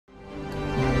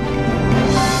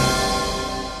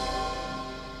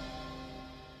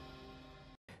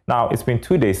Now, it's been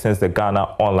 2 days since the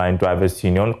Ghana Online Drivers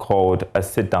Union called a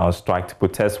sit-down strike to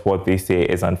protest what they say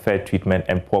is unfair treatment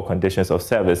and poor conditions of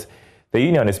service. The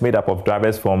union is made up of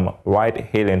drivers from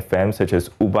ride-hailing firms such as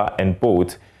Uber and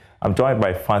Bolt. I'm joined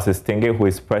by Francis Tinge, who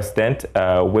is president,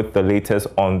 with the latest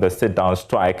on the sit-down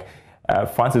strike.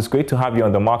 Francis, great to have you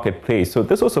on the marketplace. So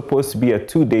this was supposed to be a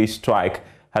 2-day strike.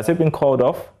 Has it been called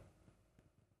off?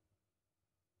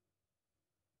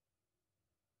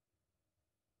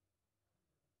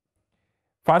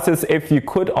 Francis, if you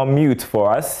could unmute for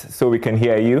us so we can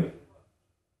hear you.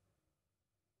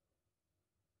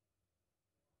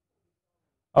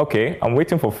 Okay, I'm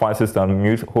waiting for Francis to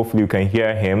unmute. Hopefully you can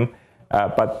hear him. Hey,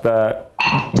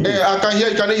 I can hear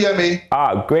you. Can you hear me?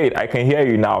 Ah, great. I can hear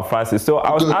you now, Francis. So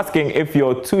I was asking if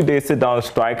your 2-day sit-down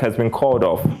strike has been called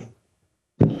off.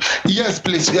 Yes,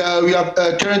 please. We are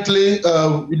currently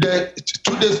the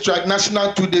 2-day strike,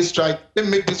 national 2-day strike. Let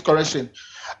me make this correction.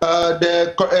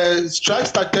 The strike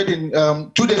started in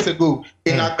 2 days ago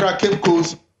in Accra, Cape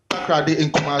Coast, Takrady,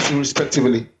 and Kumasi,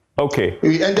 respectively. Okay.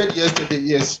 We ended yesterday,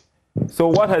 yes. So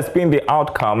what has been the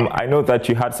outcome? I know that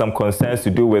you had some concerns to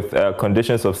do with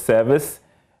conditions of service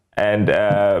and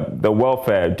the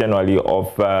welfare generally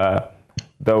of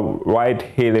the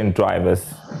ride-hailing drivers.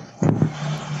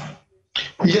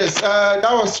 Yes,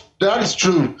 that is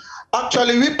true.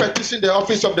 Actually, we petitioned the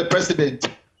office of the president,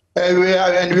 and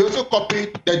we also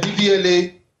copied the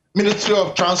DVLA, Ministry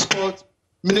of Transport,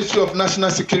 Ministry of National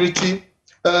Security,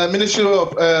 Ministry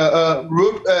of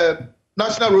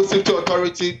National Road Safety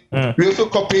Authority. We also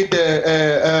copied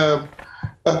the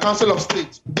Council of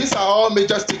State. These are all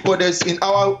major stakeholders in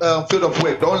our field of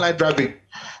work, the online driving.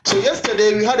 So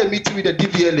yesterday we had a meeting with the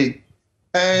DVLA,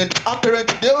 and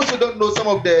apparently they also don't know some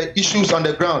of the issues on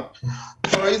the ground.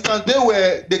 For instance,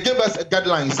 they gave us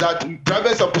guidelines that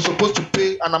drivers are supposed to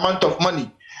pay an amount of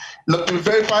money not to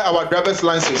verify our driver's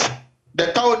license. The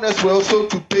car owners were also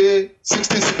to pay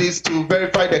 60 cedis to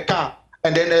verify the car,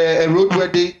 and then a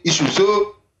roadworthy issue.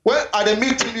 So, well, at the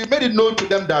meeting, we made it known to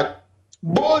them that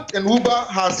Bolt and Uber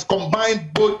has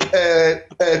combined both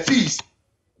fees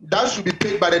that should be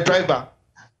paid by the driver.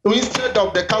 So instead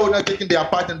of the car owner taking their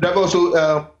part and driver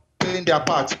also paying their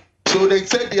part. So they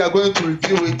said they are going to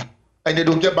review it and they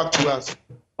will get back to us.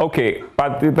 Okay,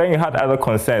 but then you had other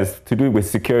concerns to do with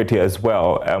security as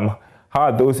well. How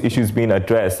are those issues being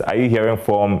addressed? Are you hearing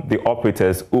from the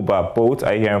operators, Uber, Bolt?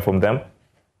 Are you hearing from them?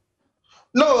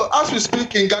 No, as we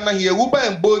speak in Ghana here, Uber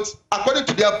and Bolt, according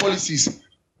to their policies,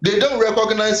 they don't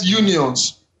recognize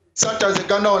unions, such as the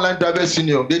Ghana Online Drivers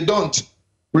Union. They don't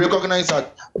recognize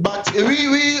that. But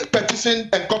we petition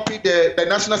and copy the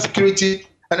National Security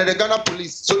and the Ghana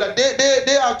Police so that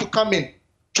they have to come in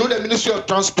through the Ministry of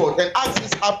Transport and ask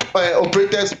these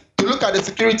operators to look at the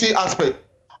security aspect.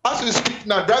 As we speak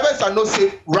now, drivers are not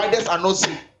safe, riders are not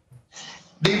safe.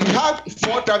 They have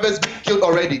 4 drivers being killed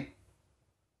already.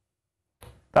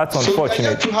 That's unfortunate. So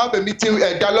I have to have a meeting,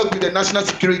 a dialogue with the National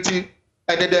Security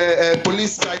and the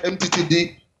police side,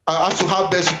 MTTD, as to how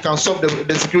best we can solve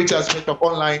the security aspect of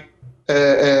online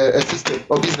system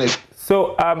or business.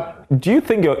 So do you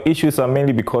think your issues are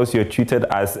mainly because you're treated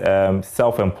as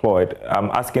self-employed?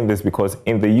 I'm asking this because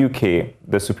in the UK,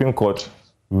 the Supreme Court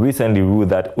recently ruled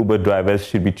that Uber drivers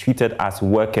should be treated as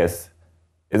workers.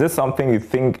 Is this something you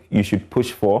think you should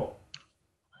push for?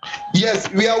 Yes,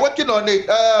 we are working on it.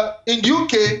 In the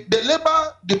UK, the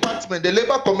Labour Department, the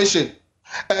Labour Commission,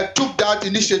 took that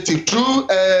initiative through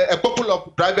a couple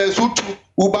of drivers who took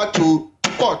Uber to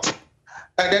court.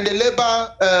 And then the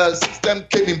Labour system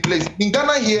came in place. In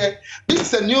Ghana here, this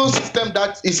is a new system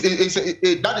that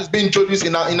is being introduced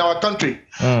in our country.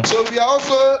 So we are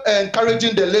also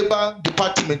encouraging the Labour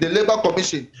Department, the Labour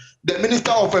Commission, the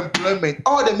Minister of Employment,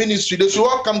 all the ministry, they should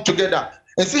all come together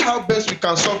and see how best we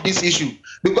can solve this issue.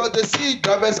 Because they see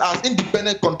drivers as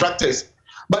independent contractors.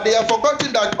 But they have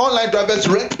forgotten that online drivers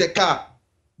rent the car.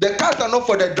 The cars are not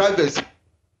for the drivers.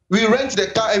 We rent the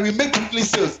car and we make weekly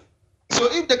sales. So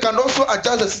if they can also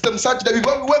adjust the system such that we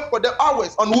work for the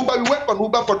hours. On Uber, we work on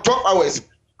Uber for 12 hours.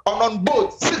 On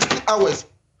both, 60 hours.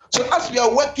 So as we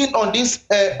are working on these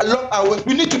long hours,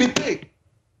 we need to be paid.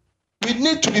 We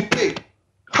need to be paid.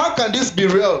 How can this be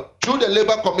real? Through the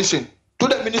Labour Commission, through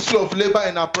the Ministry of Labour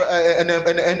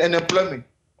and Employment.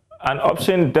 An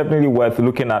option definitely worth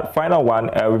looking at. Final one,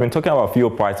 we've been talking about fuel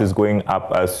prices going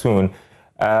up soon.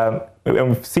 And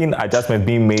we've seen adjustments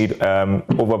being made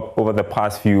over the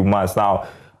past few months. Now,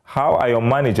 how are your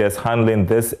managers handling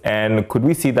this, and could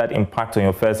we see that impact on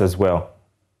your fares as well?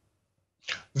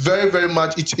 Very, very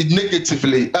much. It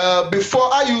negatively.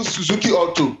 Before I used Suzuki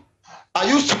Auto, I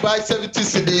used to buy 70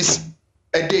 cedis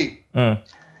a day.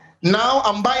 Now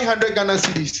I'm buying 100 Ghana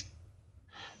cedis.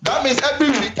 That means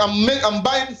every week I'm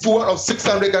buying fuel of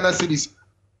 600 Ghana cedis,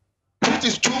 which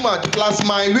is too much, plus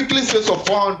my weekly sales of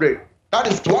 400. That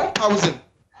is 1,000.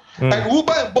 And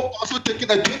Uber and Bolt also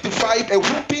taking a 25, a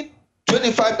whooping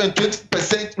 25 and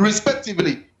 20%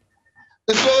 respectively.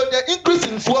 And so the increase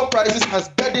in fuel prices has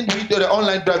burdened the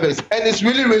online drivers, and it's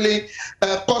really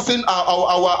causing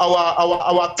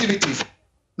our activities.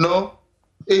 No,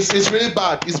 it's really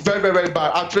bad. It's very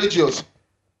bad, outrageous.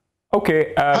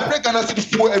 Okay. 100 Ghana cedis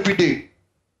fuel every day.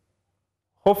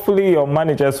 Hopefully your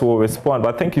managers will respond.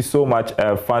 But thank you so much,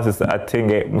 Francis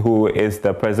Atinge, who is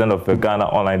the president of the Ghana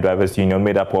Online Drivers Union,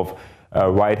 made up of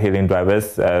ride-hailing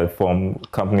drivers from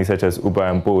companies such as Uber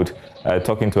and Bolt,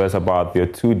 talking to us about their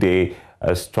two-day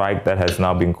strike that has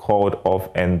now been called off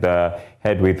and the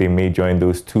headway they made during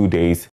those 2 days.